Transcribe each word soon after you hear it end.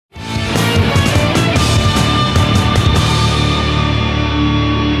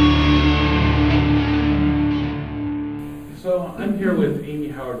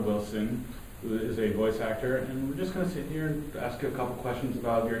Robertson, who is a voice actor, and we're just going to sit here and ask you a couple questions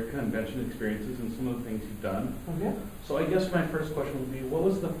about your convention experiences and some of the things you've done. Okay. So I guess my first question would be, what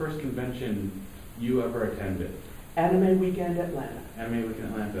was the first convention you ever attended? Anime Weekend Atlanta. Anime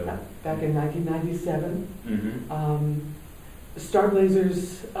Weekend Atlanta. Yeah, back in 1997. Mm-hmm. Star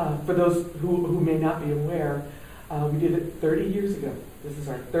Blazers, for those who may not be aware, we did it 30 years ago. This is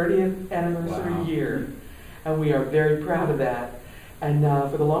our 30th anniversary year, and we are very proud of that. And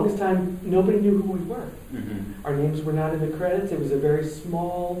for the longest time, nobody knew who we were. Mm-hmm. Our names were not in the credits. It was a very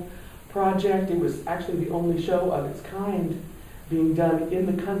small project. It was actually the only show of its kind being done in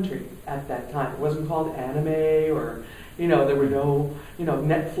the country at that time. It wasn't called anime, or, there were no,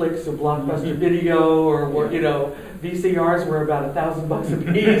 Netflix or Blockbuster Video, or, VCRs were about $1,000 a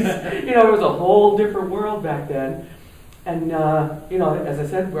piece. It was a whole different world back then. And, as I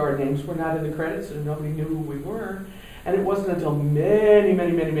said, our names were not in the credits, so nobody knew who we were. And it wasn't until many,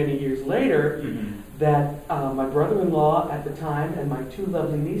 many, many, many years later that my brother-in-law at the time and my two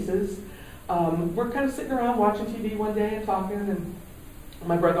lovely nieces were kind of sitting around watching TV one day and talking, and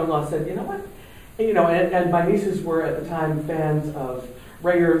my brother-in-law said, you know what? And my nieces were at the time fans of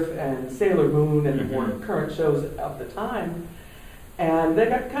Ray Earth and Sailor Moon and the more current shows of the time. And they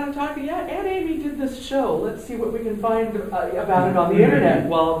got kind of talking, yeah, Aunt Amy did this show. Let's see what we can find about it on the internet.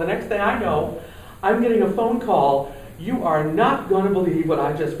 Well, the next thing I know, I'm getting a phone call. You are not going to believe what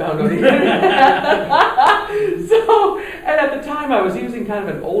I just found on the internet. And at the time I was using kind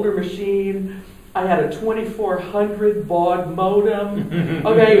of an older machine. I had a 2400 baud modem.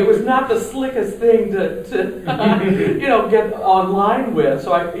 Okay, it was not the slickest thing to get online with.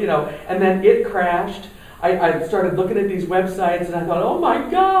 So and then it crashed. I started looking at these websites and I thought, oh my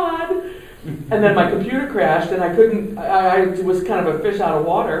God. And then my computer crashed and I was kind of a fish out of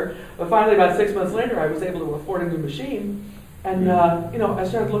water. But finally, about 6 months later, I was able to afford a new machine. And, I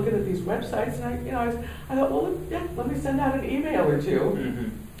started looking at these websites and I thought, well, yeah, let me send out an email or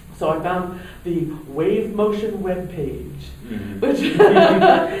two. So I found the Wave Motion webpage, which,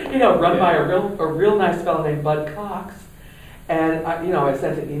 run by a real nice fellow named Bud Cox. And, I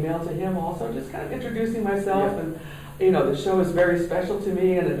sent an email to him also, just kind of introducing myself. And, the show is very special to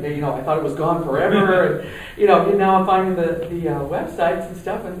me, and I thought it was gone forever. And now I'm finding the websites and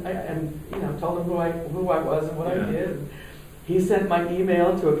stuff, and told him who I was and what I did. And he sent my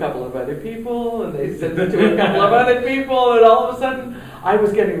email to a couple of other people, and they sent it to a couple of other people, and all of a sudden I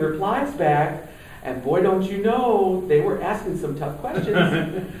was getting replies back. And boy, don't you know, they were asking some tough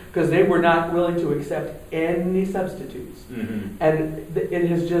questions because they were not willing to accept any substitutes. And it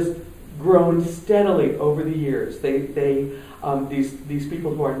has just grown steadily over the years. These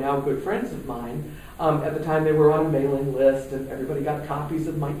people who are now good friends of mine, at the time they were on a mailing list, and everybody got copies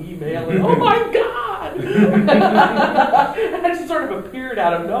of my email, and oh my God! And it just sort of appeared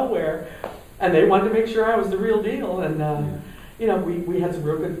out of nowhere, and they wanted to make sure I was the real deal, and we had some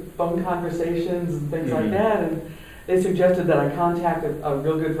real good phone conversations and things like that, and they suggested that I contact a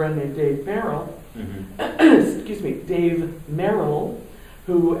real good friend named Dave Merrill, Dave Merrill,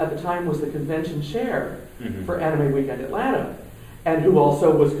 who at the time was the convention chair for Anime Weekend Atlanta, and who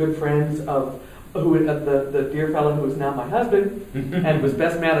also was good friends of the dear fellow who is now my husband, and was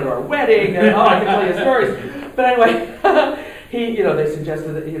best man at our wedding, and I can tell you stories. But anyway, they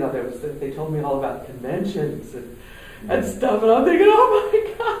suggested that they told me all about conventions and stuff, and I'm thinking, oh my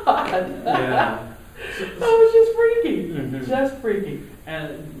God, that was just freaky, just freaky.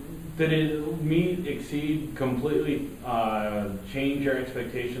 And did it exceed completely, change your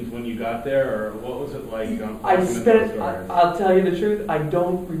expectations when you got there, or what was it like? I'll tell you the truth, I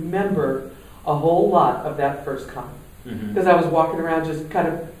don't remember a whole lot of that first con. Because I was walking around just kind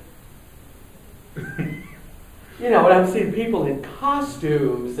of, and I'm seeing people in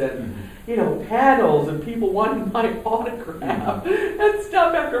costumes and, panels and people wanting my autograph and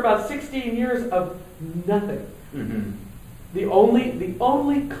stuff after about 16 years of nothing. The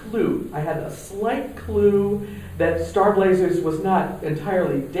only clue, I had a slight clue that Star Blazers was not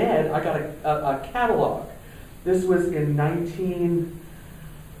entirely dead. I got a catalog. This was in early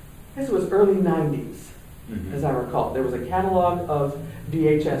 90s, as I recall. There was a catalog of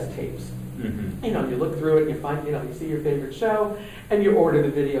VHS tapes. You look through it, you find, you see your favorite show, and you order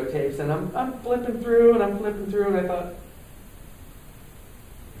the videotapes. And I'm flipping through, and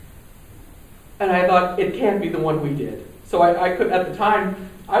I thought, it can't be the one we did. So I could, at the time,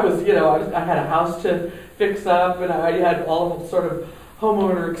 I had a house to fix up, and I had all sort of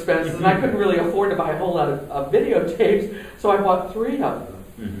homeowner expenses, and I couldn't really afford to buy a whole lot of videotapes, so I bought 3 of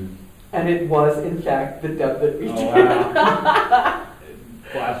them. And it was, in fact, the dub that we did. Wow.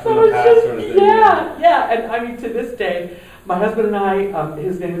 Blast from the past sort of thing. Yeah, and I mean, to this day, My husband and I,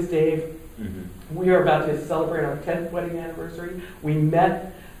 his name is Dave. Mm-hmm. We are about to celebrate our 10th wedding anniversary. We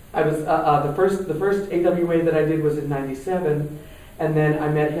met. I was the first AWA that I did was in '97, and then I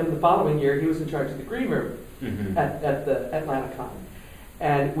met him the following year. He was in charge of the green room at the Atlanta Con,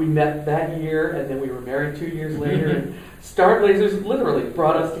 and we met that year, and then we were married 2 years later. And Starblazers literally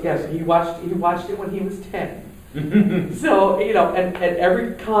brought us together. He watched it when he was 10. So and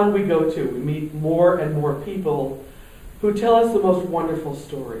every con we go to, we meet more and more people who tell us the most wonderful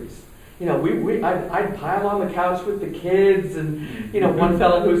stories. I'd pile on the couch with the kids, and one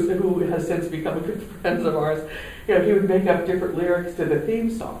fellow who has since become a good friend of ours, he would make up different lyrics to the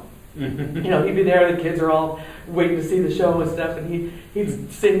theme song. He'd be there, the kids are all waiting to see the show and stuff, and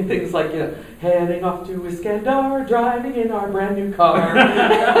he'd sing things like, heading off to Iskandar, driving in our brand new car.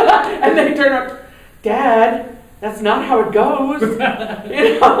 And they turn up, Dad, that's not how it goes. And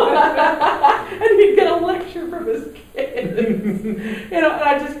he'd get a lecture from his kids. And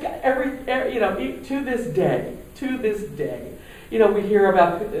I just to this day, we hear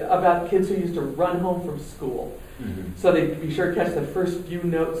about kids who used to run home from school. So they'd be sure to catch the first few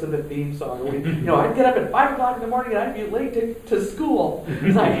notes of the theme song. I'd get up at 5 o'clock in the morning and I'd be late to school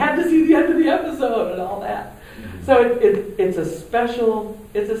because I had to see the end of the episode and all that. So it's a special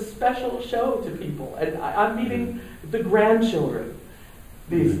show to people, and I'm meeting the grandchildren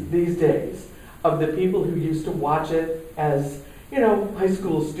these days of the people who used to watch it as high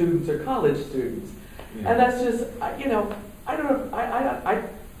school students or college students, and that's just I don't know.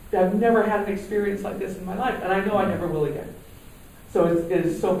 I've never had an experience like this in my life, and I know I never will again. So it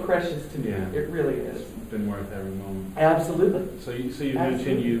is so precious to me. Yeah. It really is. It's been worth every moment. Absolutely. So you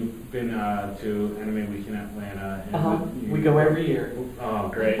mentioned you've been to Anime Week in Atlanta. And we go every year. Oh,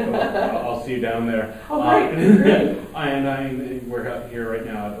 great. Well, I'll see you down there. Oh, great. We're out here right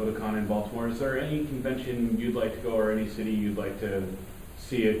now at Otakon in Baltimore. Is there any convention you'd like to go, or any city you'd like to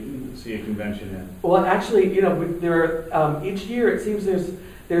see a convention in? Well, actually, there are each year it seems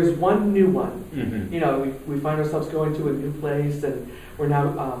there's one new one. We find ourselves going to a new place, and we're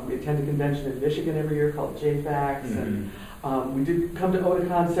now we attend a convention in Michigan every year called JFAX, and we did come to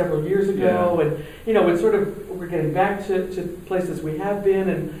Otakon several years ago, and it's we're getting back to places we have been,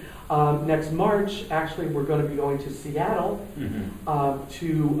 and next March actually we're going to be going to Seattle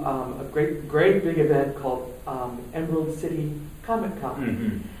to a great big event called Emerald City Comic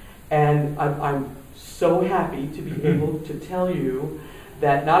Con, and I'm so happy to be able to tell you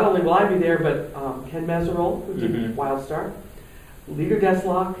that not only will I be there, but Ken Meserole, who did Wildstar, Leader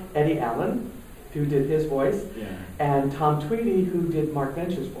Deslock, Eddie Allen, who did his voice, and Tom Tweedy, who did Mark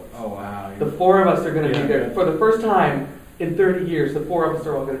Venture's voice. Oh, wow. The four of us are going to be there. For the first time in 30 years, the four of us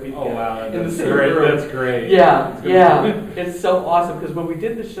are all going to be together. Oh, wow. In the That's same great. room. That's great. Yeah. It's so awesome, because when we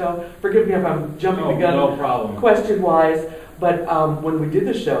did the show, forgive me if I'm jumping the gun no problem. question-wise, but when we did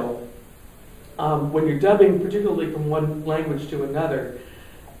the show, when you're dubbing, particularly from one language to another,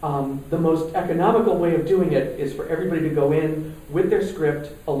 the most economical way of doing it is for everybody to go in with their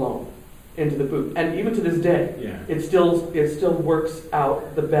script alone into the booth. And even to this day, it still works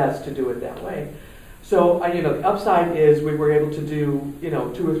out the best to do it that way. So the upside is we were able to do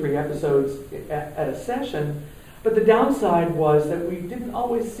 2 or 3 episodes at a session, but the downside was that we didn't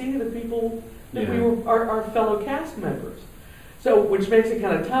always see the people that we were our fellow cast members. So which makes it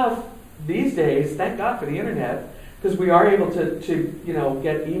kind of tough these days. Thank God for the internet, because we are able to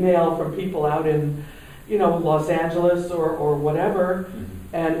get email from people out in Los Angeles or whatever,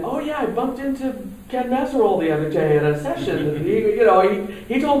 and I bumped into Ken Meserole the other day at a session, and he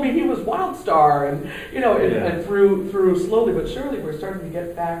told me he was Wildstar, and and through slowly but surely we're starting to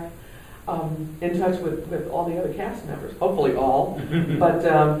get back in touch with all the other cast members, hopefully all, but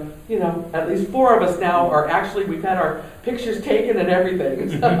at least 4 of us now are actually, we've had our pictures taken and everything.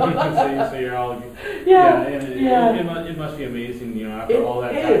 So you're all it must be amazing, after all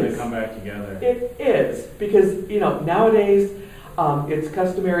that time to come back together. It is, because nowadays it's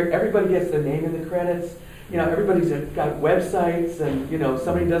customary, everybody gets their name in the credits. Everybody's got websites, and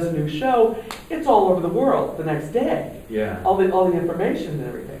somebody does a new show, it's all over the world the next day. All the information and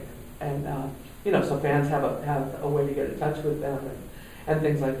everything, and so fans have a way to get in touch with them and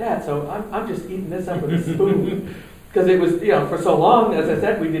things like that. So I'm just eating this up with a spoon, because it was for so long, as I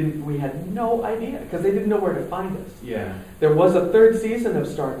said, we had no idea, because they didn't know where to find us. There was a 3rd season of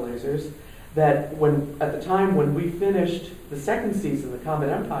Starblazers that at the time when we finished the 2nd season, The Comet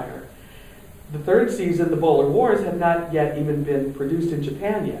Empire, the 3rd season, The Bowler Wars, had not yet even been produced in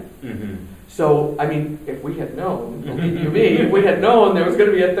Japan yet. So, if we had known, believe you me, if we had known there was going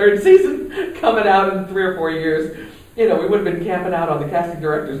to be a 3rd season coming out in 3 or 4 years, we would have been camping out on the casting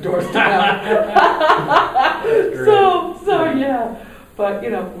director's doorstep. Great. So yeah. But,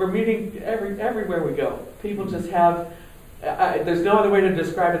 we're meeting everywhere we go. People just have, there's no other way to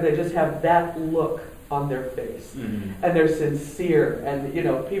describe it, they just have that look on their face. Mm-hmm. And they're sincere. And,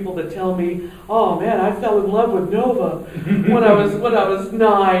 people that tell me, oh man, I fell in love with Nova when I was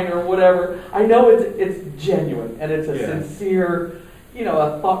 9 or whatever. I know it's genuine and it's a sincere,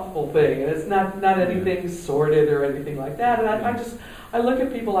 a thoughtful thing. And it's not anything sordid or anything like that. And I look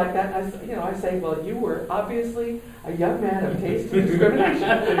at people like that and I say, well, you were obviously a young man of taste and discrimination.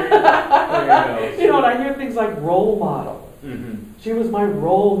 There you go. And I hear things like role model. Mm-hmm. She was my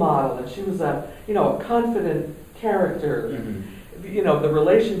role model, and she was a confident character. Mm-hmm. The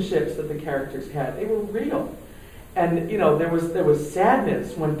relationships that the characters had, they were real. And there was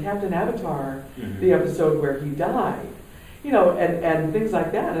sadness when Captain Avatar, Mm-hmm. the episode where he died, and things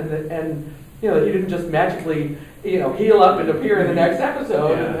like that, and he didn't just magically heal up and appear in the next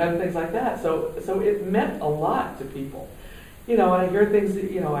episode and things like that. So it meant a lot to people. And I hear things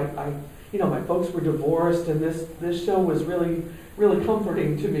that my folks were divorced, and this show was really, really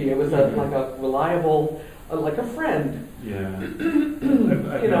comforting to me. It was like a reliable, like a friend. Yeah.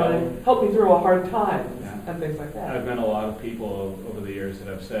 It helped me through a hard time and things like that. I've met a lot of people over the years that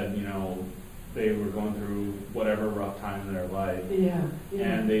have said, they were going through whatever rough time in their life. Yeah.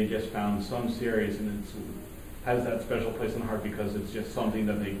 And they just found some series, and it has that special place in the heart because it's just something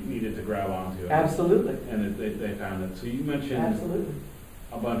that they needed to grab onto. Absolutely. And they found it. So you mentioned Absolutely.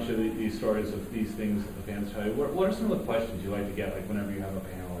 a bunch of these stories of these things that the fans tell you. What are some of the questions you like to get, like whenever you have a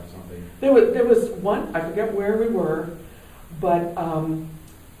panel or something? There was one, I forget where we were, but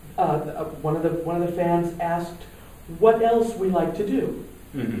one of the fans asked what else we like to do.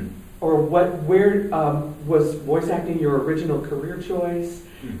 Mm-hmm. Or where was voice acting your original career choice,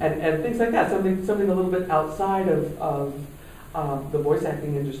 and things like that. Something a little bit outside of the voice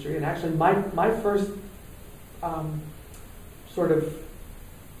acting industry. And actually, my first sort of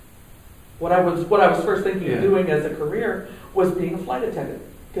what I was first thinking of doing as a career was being a flight attendant,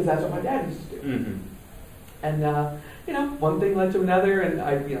 because that's what my dad used to do. Mm-hmm. And one thing led to another, and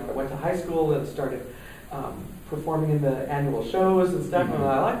I went to high school and started performing in the annual shows and stuff, and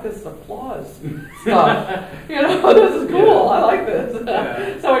I like this applause stuff. This is cool. Yeah. I like this.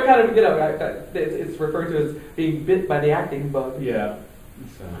 Yeah. So I kind of, it's referred to as being bit by the acting bug. Yeah.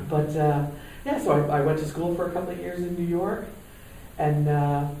 So. But so I went to school for a couple of years in New York, and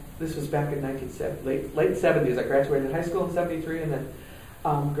this was back in late 70s. I graduated high school in 73, and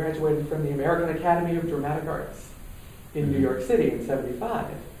then graduated from the American Academy of Dramatic Arts in New York City in 75.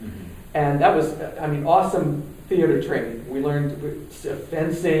 Mm-hmm. And that was, awesome theater training. We learned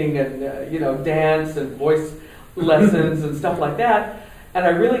fencing and, dance and voice lessons and stuff like that. And I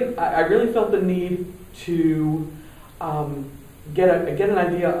really felt the need to get an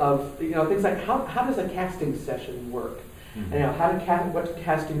idea of, things like how does a casting session work? Mm-hmm. And what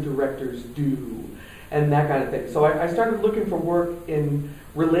casting directors do and that kind of thing. So I started looking for work in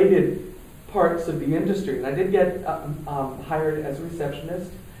related parts of the industry. And I did get hired as a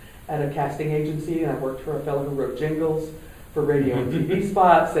receptionist at a casting agency, and I worked for a fellow who wrote jingles for radio and TV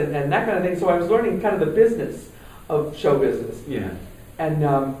spots and that kind of thing. So I was learning kind of the business of show business. Yeah. And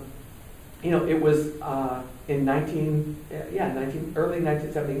it was in early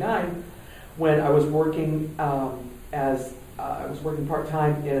 1979 when I was working I was working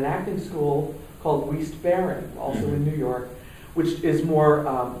part-time in an acting school called West Barron, also in New York, which is more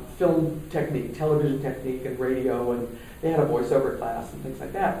film technique, television technique, and radio, and they had a voiceover class and things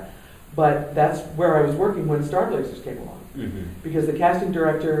like that. But that's where I was working when Starblazers came along, because the casting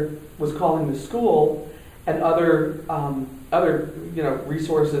director was calling the school and other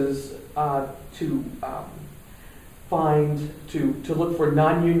resources to look for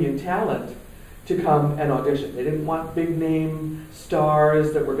non-union talent to come and audition. They didn't want big name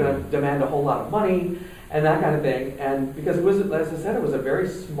stars that were going to demand a whole lot of money and that kind of thing. And because it was, as I said, it was a very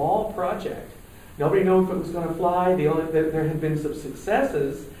small project. Nobody knew if it was going to fly. There had been some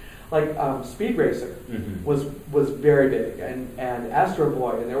successes, like Speed Racer was very big, and Astro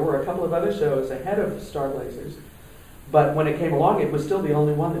Boy, and there were a couple of other shows ahead of Starblazers. But when it came along, it was still the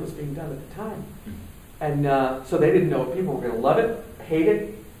only one that was being done at the time. And so they didn't know if people were going to love it, hate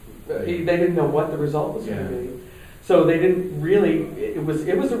it. They didn't know what the result was going to be. So they didn't really, it was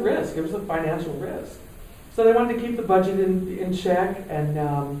a risk. It was a financial risk. So they wanted to keep the budget in check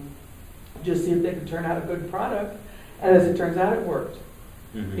and just see if they could turn out a good product. And as it turns out, it worked.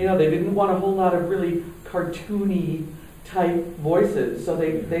 They didn't want a whole lot of really cartoony type voices. So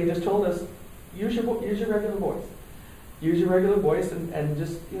they just told us, use your regular voice. Use your regular voice and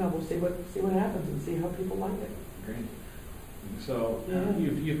just, we'll see what happens and see how people like it. Great. So Yeah.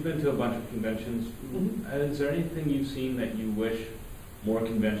 you've been to a bunch of conventions. Mhm. Is there anything you've seen that you wish more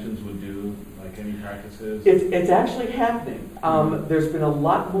conventions would do, like any practices? It's actually happening. There's been a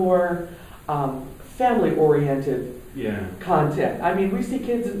lot more family-oriented Yeah. content. I mean, we see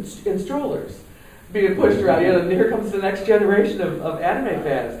kids in strollers being pushed around. You know, and here comes the next generation of anime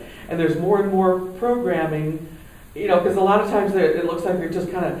fans, and there's more and more programming. You know, because a lot of times it looks like they're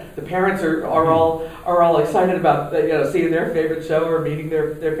just kind of the parents are all excited about seeing their favorite show or meeting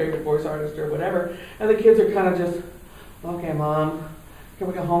their favorite voice artist or whatever, and the kids are kind of just, okay, mom, can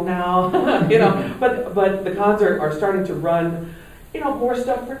we go home now? But the cons are starting to run, more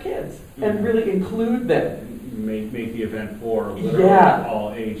stuff for kids and really include them. Make the event for literally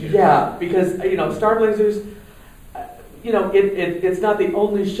all ages. Yeah, because Star Blazers, it's not the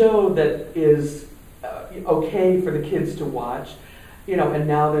only show that is okay for the kids to watch, and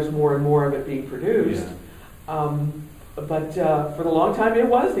now there's more and more of it being produced. Yeah. But for the long time, it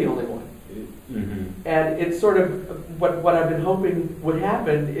was the only one. Mm-hmm. And it's sort of what I've been hoping would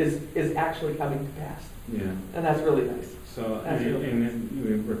happen is actually coming to pass. Yeah. And that's really nice. So, That's really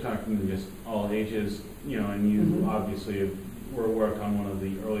and we're talking just all ages, and you obviously were worked on one of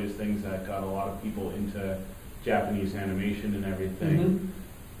the earliest things that got a lot of people into Japanese animation and everything.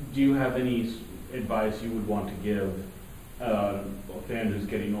 Mhm. Do you have any advice you would want to give a fan who's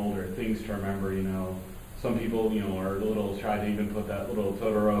getting older? Things to remember, some people, are a little shy to even put that little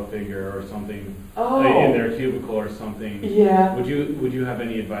Totoro figure or something in their cubicle or something. Yeah. Would you have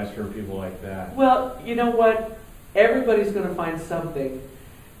any advice for people like that? Well, you know what? Everybody's going to find something,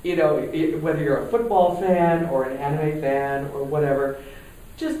 whether you're a football fan or an anime fan or whatever.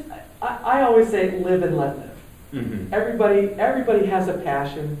 Just, I always say live and let live. Mm-hmm. Everybody has a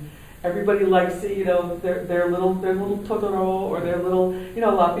passion. Everybody likes, their little Totoro or their little, a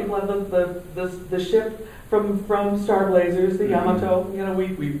lot of people have the ship from Star Blazers, the Yamato. We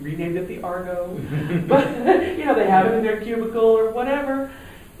renamed it the Argo, but they have it in their cubicle or whatever.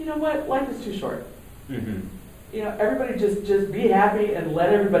 You know what? Life is too short. Mm-hmm. Everybody just be happy and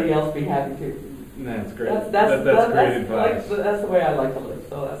let everybody else be happy too. That's great. That's great advice. That's the way I like to live.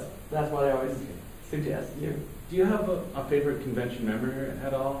 So that's what I always suggest. Do you have a favorite convention memory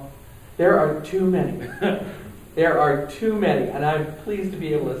at all? There are too many. There are too many, and I'm pleased to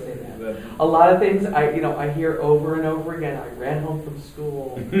be able to say that. A lot of things I hear over and over again. I ran home from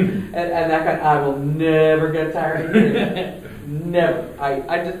school, and that kind. I will never get tired of hearing it. Never.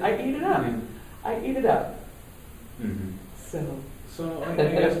 I eat it up. I eat it up. Mm-hmm. So I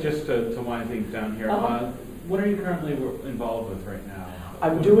guess just to wind things down here, what are you currently involved with right now?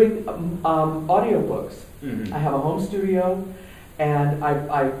 I'm doing audiobooks. Mm-hmm. I have a home studio, and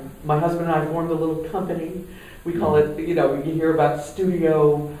my husband and I formed a little company. We call it, you hear about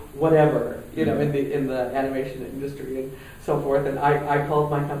studio whatever, in the animation industry and so forth. And I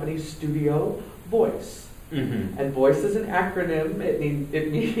called my company Studio Voice. Mm-hmm. And voice is an acronym.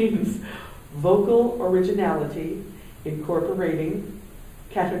 It means vocal originality incorporating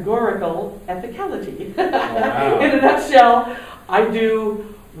categorical ethicality. Oh, wow. In a nutshell, I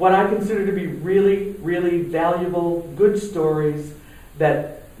do what I consider to be really, really valuable, good stories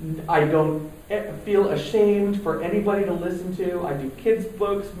that I don't feel ashamed for anybody to listen to. I do kids'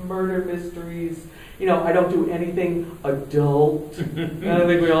 books, murder mysteries. I don't do anything adult. I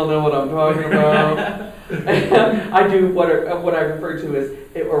think we all know what I'm talking about. I do what I refer to as,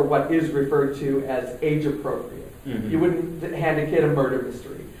 or what is referred to as age appropriate. Mm-hmm. You wouldn't hand a kid a murder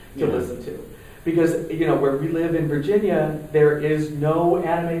mystery to listen to. Because, where we live in Virginia, there is no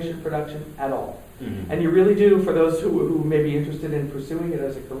animation production at all. Mm-hmm. And you really do, for those who may be interested in pursuing it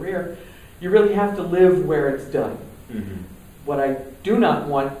as a career, you really have to live where it's done. Mm-hmm. What I do not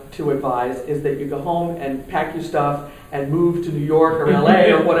want to advise is that you go home and pack your stuff and move to New York or LA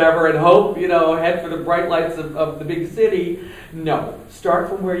or whatever and hope, head for the bright lights of the big city. No, start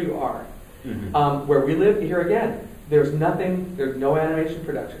from where you are. Mm-hmm. Where we live, here again, there's no animation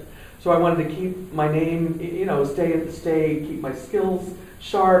production. So I wanted to keep my name, stay, keep my skills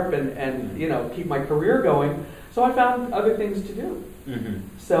sharp and keep my career going. So I found other things to do. Mm-hmm.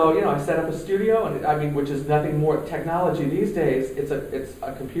 So, I set up a studio, and which is nothing more technology these days. It's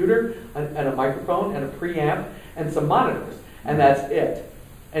a computer and a microphone and a preamp and some monitors, and that's it.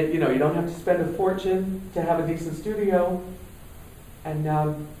 And you don't have to spend a fortune to have a decent studio. And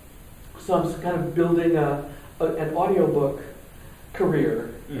so I'm kind of building an audiobook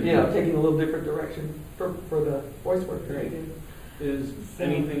career. Mm-hmm. Taking a little different direction for the voice work that I Great. do. Is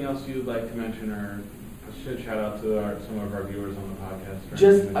anything else you'd like to mention or should shout out to some of our viewers on the podcast?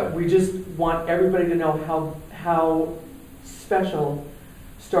 Just we just want everybody to know how special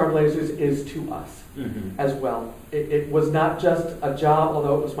Star Blazers is to us as well. It was not just a job,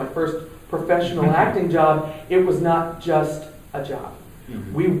 although it was my first professional acting job, it was not just a job.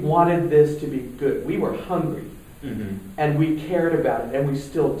 We wanted this to be good. We were hungry, and we cared about it, and we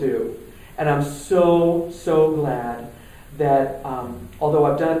still do. And I'm so, so glad that, although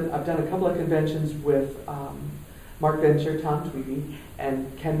I've done a couple of conventions with Mark Venture, Tom Tweedy,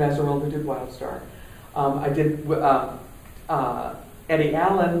 and Ken Mazzarella, who did Wildstar. I did, Eddie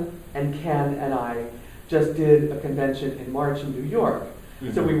Allen and Ken and I just did a convention in March in New York.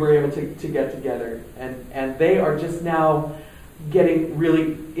 So we were able to get together. And they are just now getting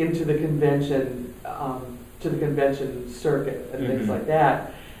really into the convention, to the convention circuit and things like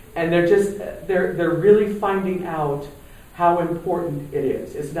that. And they're really finding out how important it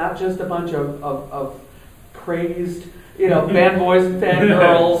is. It's not just a bunch of praised, fanboys and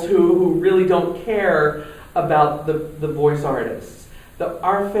fangirls who really don't care about the voice artists.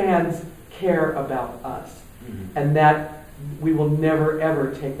 Our fans care about us, and that we will never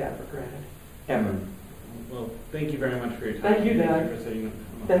ever take that for granted, ever. Well, thank you very much for your time. Thank you, Doug. Thank you for sitting.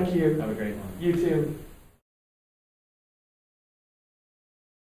 Thank you. Have a great one. You too.